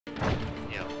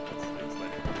Yeah, it's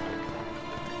later.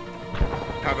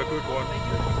 Have a good one.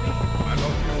 I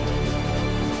love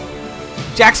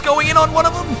you. Jack's going in on one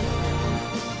of them.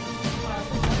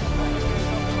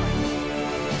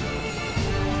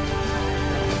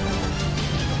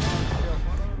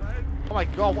 Oh my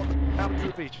god, what the f happened to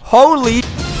the beach? Holy.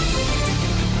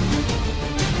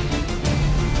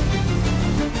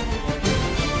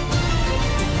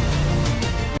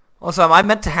 Also, am I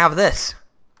meant to have this?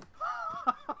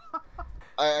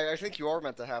 I think you are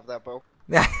meant to have that, Bo.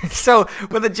 Yeah, so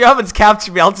when the Germans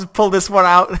capture me, I'll just pull this one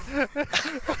out.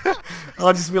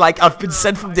 I'll just be like, I've been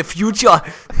sent from the future.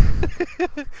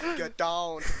 Get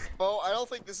down. Bo, I don't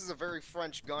think this is a very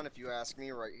French gun if you ask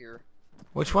me right here.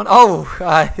 Which one? Oh,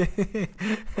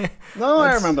 No,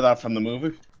 I remember that from the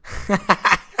movie.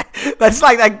 that's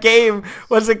like that game.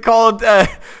 What's it called?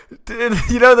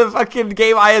 You know the fucking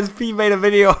game ISP made a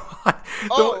video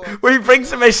on, where he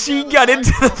brings a machine gun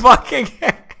into the fucking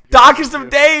darkest of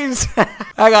days.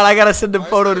 Hang on, I gotta send a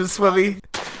photo to Swimmy.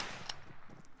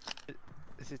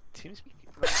 Is it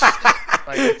TeamSpeak?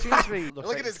 Like, it TeamSpeak looks Look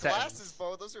like at his settings. glasses,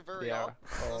 Bo. Those are very,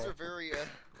 those are very,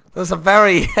 Those are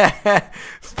very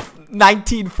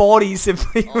 1940s, if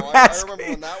you I ask remember me.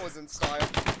 when that was in style.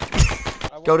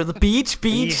 Go to the beach.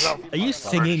 Are you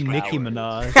singing Nicki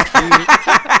Minaj?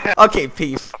 Okay,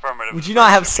 Peef. Would you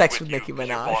not have sex with Nicki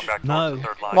Minaj? No.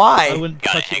 Why? I wouldn't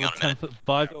touch it with 10-foot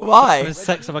vibe. Why? The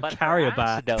sex of a carrier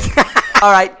bag.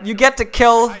 Alright, you get to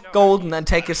kill Golden and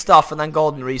take his stuff, and then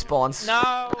Golden respawns.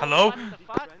 No! Hello?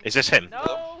 Is this him?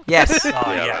 No! Yes. Oh,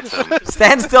 yeah, that's him.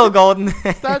 Stand still, Golden.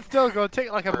 Stand still, go take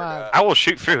it like a man. I will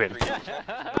shoot through him.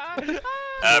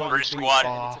 Bruce Squad,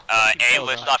 A,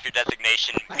 list off your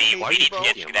designation. B, we need to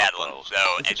get skedaddling, so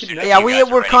as soon as Yeah, you guys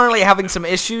are we're ready- currently having some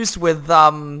issues with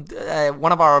one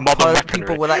of our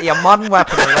people with that. Yeah, modern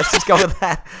weaponry. Let's just go with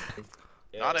that.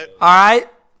 Got it. Alright,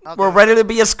 we're ready to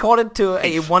be escorted to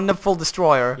a wonderful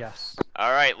destroyer. Yes.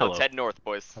 Alright, let's Hello. head north,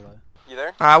 boys. Hello. You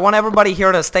there? I want everybody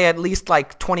here to stay at least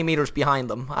like 20 meters behind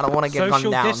them. I don't want to get gunned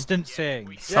Social down.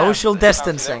 distancing. Social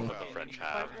distancing.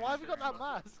 Why have we got that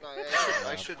mask? No,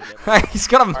 I should. He's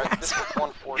got a mask.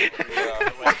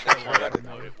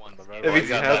 If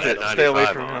he has it, stay away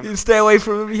from him. You stay away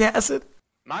from him, he has it.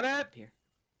 Meine,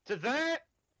 today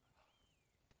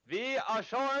we are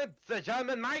showing the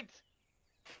German might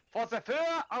for the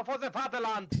Führer and for the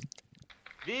Vaterland.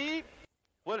 We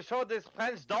will show these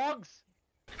French dogs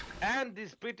and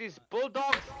these British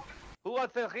bulldogs who are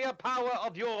the real power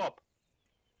of Europe.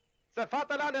 The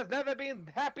Vaterland has never been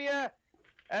happier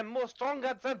and more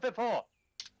stronger than before.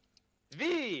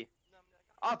 We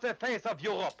are the face of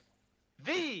Europe.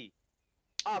 We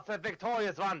are the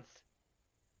victorious ones.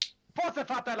 For the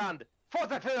Vaterland! For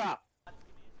the Führer!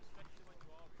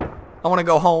 I want to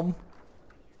go home.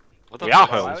 What the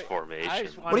hell is formation?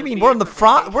 What do you mean? We're in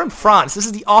the We're in France. This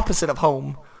is the opposite of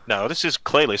home. No, this is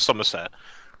clearly Somerset.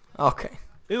 Okay.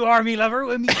 Ooh, army lover,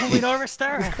 with me coming over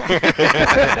star.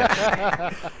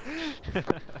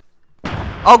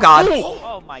 Oh God.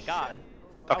 Oh my God.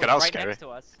 Okay, that was scary. Next to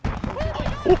us.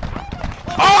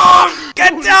 Oh!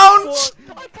 Get down!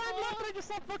 I can't believe I just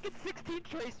saw fucking 16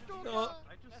 trace.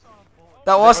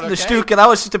 That wasn't the Stuka. That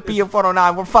was just a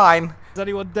PF-109. We're fine. Is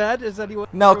anyone dead? Is anyone?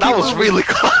 No, That was really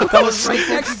close. That was right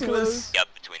next to us. Yep,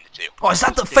 between the two. Oh, is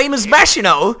that the famous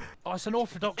Machino? Oh, it's an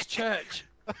Orthodox church.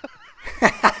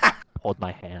 Hold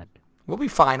my hand. We'll be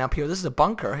fine up here. This is a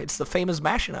bunker. It's the famous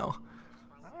Machino.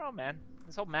 I don't know, man.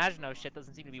 This whole Maginot shit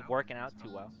doesn't seem to be working out too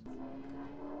well.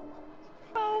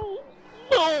 No!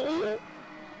 No!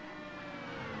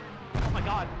 Oh my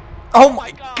God! Oh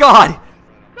my God!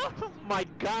 Oh my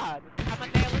God! I'm a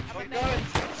nail it! I'm a nail it!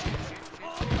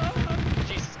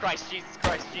 Jesus Christ! Jesus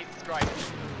Christ! Jesus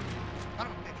Christ!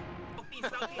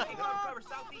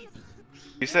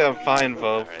 You say I'm fine,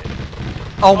 Vo.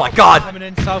 Oh my God! Coming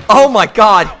in south. Oh my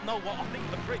God! No, what? I think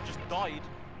the Brit just died.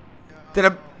 Did a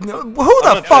who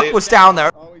the fuck was down there?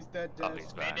 Oh, he's dead. Oh,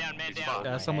 he's Man back. down, man He's down. fine.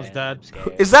 Yeah, someone's dead.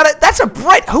 Is that a? That's a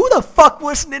Brit. Who the fuck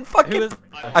wasn't in fucking? Who is?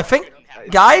 I think,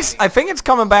 guys, I think it's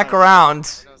coming back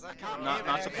around.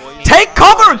 Not supporting. Take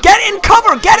cover! Get in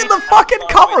cover! Get in the fucking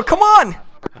cover! Come on!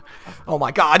 Oh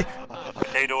my God!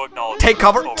 Potato acknowledged. Take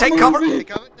cover! Take cover!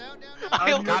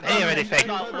 I can't hear anything.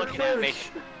 Not looking at me.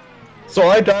 So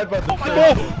I died by the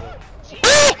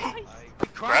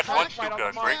Congrats, one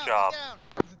Stuka. Great job.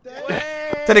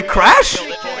 Did it crash?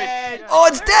 Oh,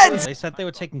 it's dead! They said they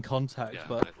were taking contact,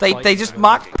 but They just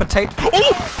marked potato.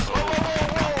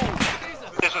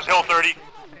 This is Hill 30.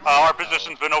 Our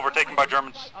position's been overtaken by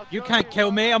Germans. you can't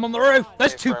kill me. I'm on the roof.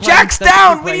 There's two planes. Jack's there's two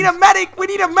down! We need a planes. medic! We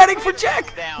need a medic for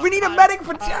Jack! We need a medic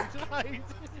for Jack!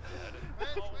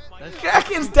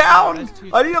 Jack is down!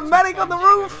 I need a medic on the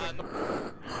roof!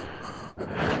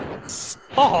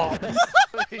 Oh!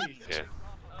 Yeah.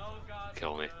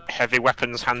 Kill me. Heavy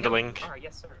weapons handling.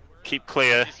 Keep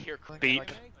clear. Beep.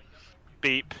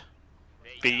 Beep.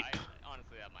 Beep.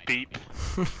 Beep.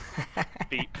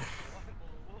 Beep.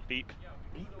 Beep.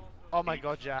 Oh my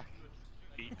god, Jack.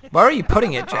 Where are you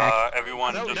putting it, Jack?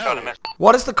 Everyone just got a message.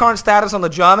 What is the current status on the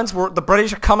Germans? The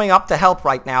British are coming up to help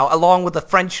right now, along with the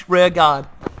French rear guard.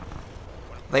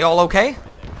 They all okay?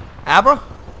 Abra?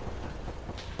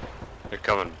 They're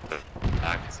coming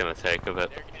back. It's gonna take a bit.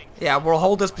 Yeah, we'll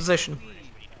hold this position.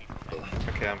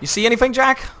 Okay. You see anything,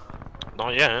 Jack?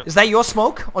 Not yet. Is that your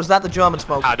smoke, or is that the German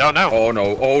smoke? I don't know. Oh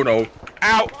no, oh no.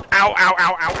 Ow! Ow! Ow! Ow!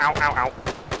 Ow! Ow! Ow! Ow!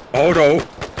 Oh no.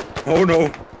 Oh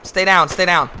no. Stay down, stay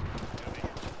down.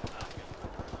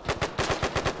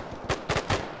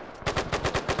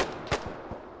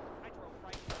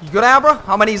 You good, Abra?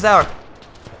 How many is there?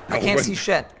 I can't see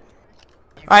shit.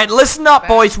 Alright, listen up,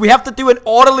 boys. We have to do an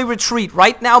orderly retreat.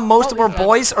 Right now, most of our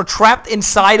boys are trapped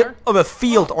inside of a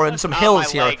field or in some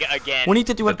hills here. We need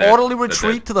to do an orderly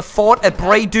retreat to the fort at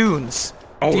Bray Dunes.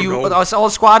 Oh, Do you, no. all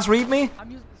squads read me?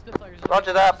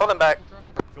 Roger that, pull him back.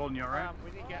 Golden, you alright?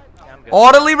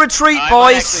 Orderly retreat,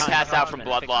 boys. Pass out from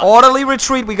blood loss. Orderly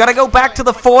retreat. We gotta go back to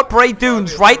the Fort Bray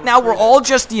Dunes. Right now, we're all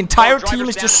the entire team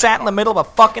is just sat in the middle of a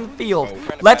fucking field.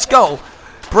 Let's go.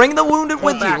 Bring the wounded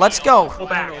with you. Let's go. Pull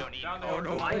back.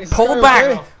 Pull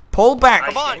back. Pull back.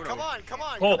 Come on, come on, come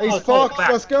on. Hey, Fox,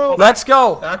 let's go. Let's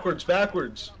go. Backwards,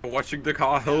 backwards. Watching the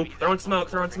car help. Throwing smoke.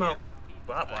 Throwing smoke.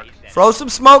 Throw some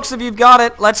smokes if you've got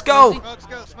it. Let's go.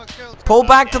 Pull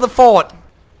back to the fort.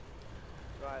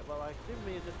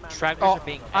 Oh,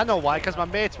 I know why, because my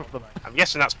mate's with them. I'm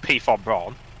guessing that's P4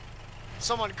 Braun.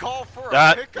 Someone call for a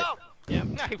That- pickup.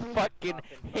 I fucking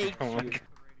hate you.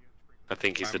 I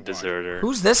think he's a deserter.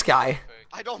 Who's this guy?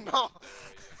 I don't know.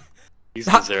 He's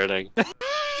deserting.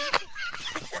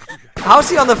 How's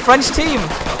he on the French team?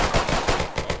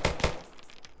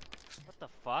 What the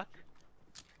fuck?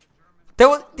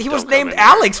 He was named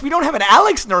Alex. We don't have an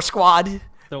Alex in our squad.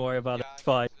 Don't worry about it. It's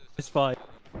fine. It's fine.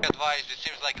 Advised, it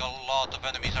seems like a lot of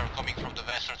enemies are coming from the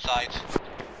western side.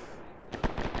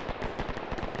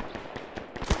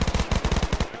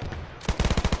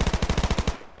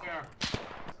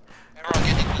 Everyone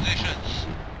get in positions.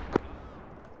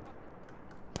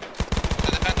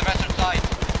 To defend the western side.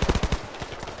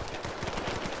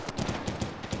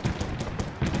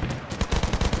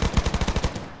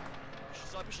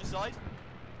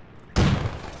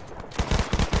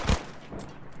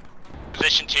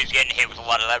 Position 2's getting hit with a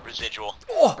lot of that residual.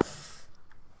 Oh,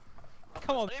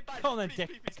 Come on then, Dick.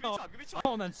 Come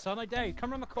on then, son. I dare you.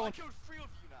 Come around the corner.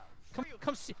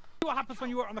 Come see what happens when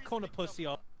you work on the corner, pussy.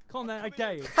 Come on then, I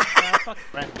dare you.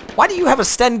 why do you have a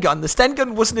Sten gun? The Sten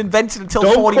gun wasn't invented until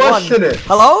Don't 41. question it.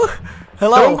 Hello?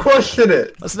 Hello? Don't question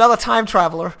it. That's another time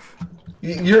traveler.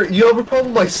 You have a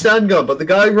problem with my Sten gun, but the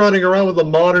guy running around with a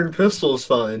modern pistol is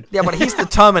fine. Yeah, but he's the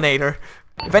Terminator.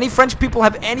 If any French people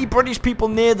have any British people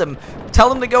near them, tell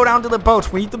them to go down to the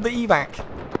boats. We need them to evac.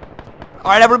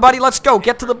 Alright, everybody, let's go.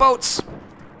 Get to the boats.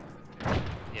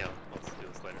 Yeah, let's do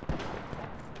this later.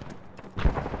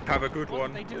 Have a good What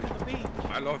one. they do to the beach?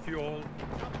 I love you all.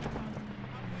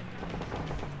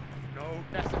 No.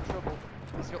 That's in trouble.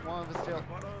 He's got one of us still.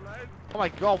 Oh my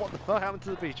god, what the fuck happened to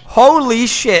the beach? Holy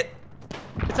shit.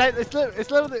 It's like,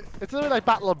 it's literally like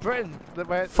Battle of Britain.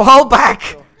 Fall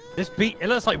back. This beach, it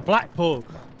looks like Blackpool.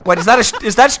 Wait, is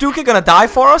that Stuka gonna die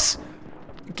for us?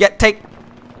 Get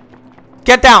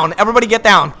down. Everybody get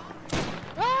down.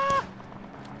 Ah!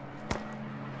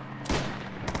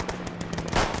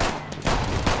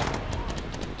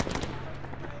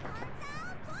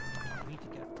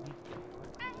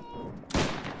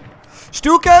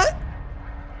 Stuka!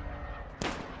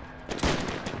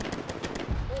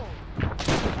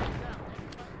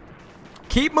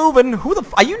 Keep moving. Who the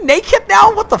are you naked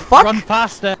now? What the fuck? Run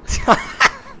faster.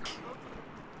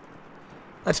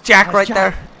 That's Jack right Jack.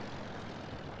 there.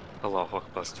 Hello,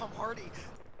 Hulkbuster. Tom Hardy.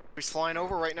 He's flying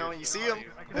over right now. You see him?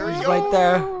 There he He's goes. right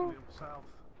there.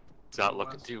 It's not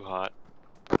looking too hot.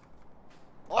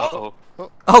 Oh,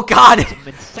 Oh god. Some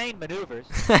insane maneuvers.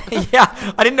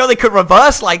 Yeah, I didn't know they could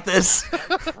reverse like this.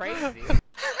 Crazy.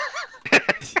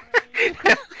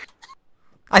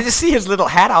 I just see his little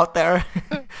hat out there.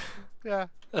 Yeah.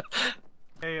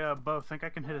 Hey, Bo, think I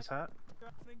can hit his hat?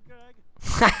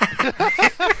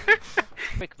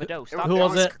 Quick, Vado, stop. Who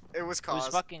was it? It was It was Cause.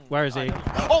 fucking. Where is he?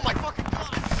 Oh my fucking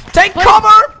god! Take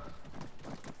cover!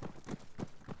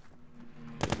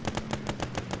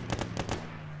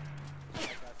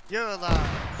 You're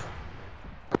alive.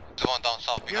 The one down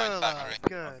himself behind You're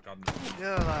factory. alive. Good.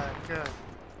 You're alive.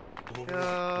 Good.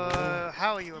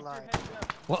 How are you alive?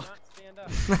 What?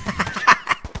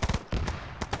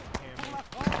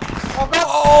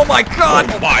 Oh my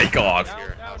god! Oh my god!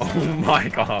 Oh my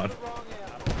god!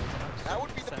 That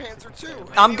would be the Panzer II.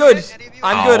 I'm good.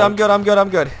 I'm good. I'm good. I'm good. I'm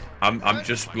good. I'm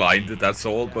just blinded, that's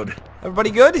all, but Everybody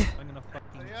good?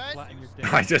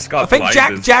 I just got I think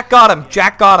blinded. Jack got him.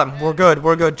 Jack got him. We're good.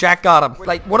 We're good. Jack got him.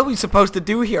 Like, what are we supposed to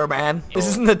do here, man? This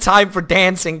isn't the time for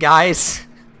dancing, guys.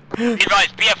 Be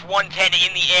advised, BF-110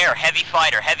 in the air, heavy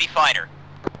fighter, heavy fighter.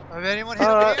 Have anyone hit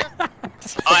over here?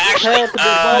 Actually,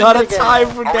 Not a time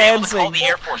for are we able to call dancing. the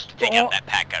Air Force to take out that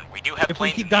pack gun? We do have If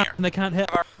we planes keep in the down, air. they can't hit.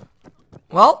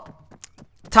 Well,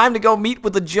 time to go meet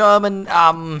with the German,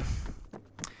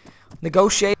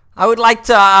 negotiate. I would like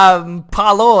to,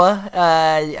 parlor,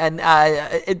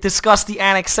 and, discuss the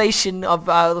annexation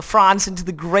of, France into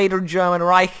the Greater German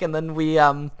Reich, and then we,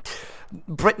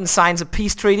 Britain signs a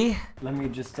peace treaty. Let me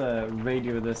just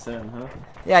radio this in, huh?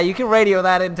 Yeah, you can radio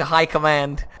that into high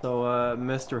command. So,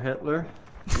 Mr. Hitler,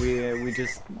 we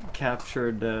just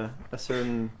captured a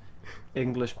certain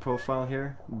English profile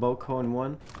here, Bocone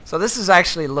 1. So this is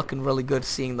actually looking really good,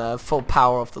 seeing the full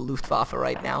power of the Luftwaffe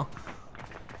right now.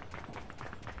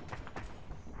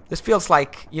 This feels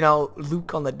like, you know,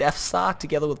 Luke on the Death Star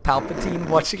together with Palpatine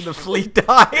watching the fleet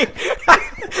die.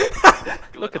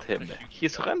 Look at him. He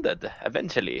surrendered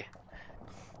eventually.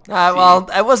 Well,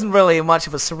 it wasn't really much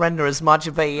of a surrender as much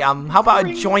of a, how about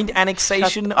a joint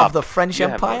annexation of the French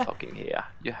Empire? You have no talking here.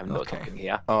 You have no talking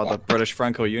here. Oh, the British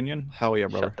Franco Union? Hell yeah,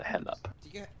 brother. Shut the hell up.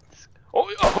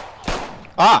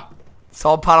 Ah! It's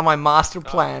all part of my master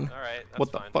plan. Alright, that's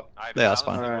What the fine. fuck? Yeah, that's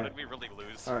fine. Alright. What did we really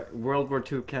lose? Alright, World War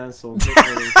II cancelled.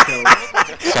 Hitler is killed.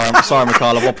 Sorry,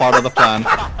 Mikala, what part of the plan?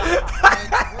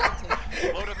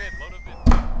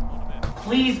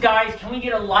 Please, guys, can we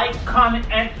get a like, comment,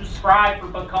 and subscribe for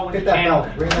Bocone's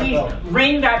channel? Please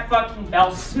ring that fucking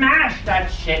bell, smash that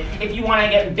shit if you want to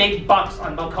get big bucks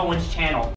on Bocone's channel.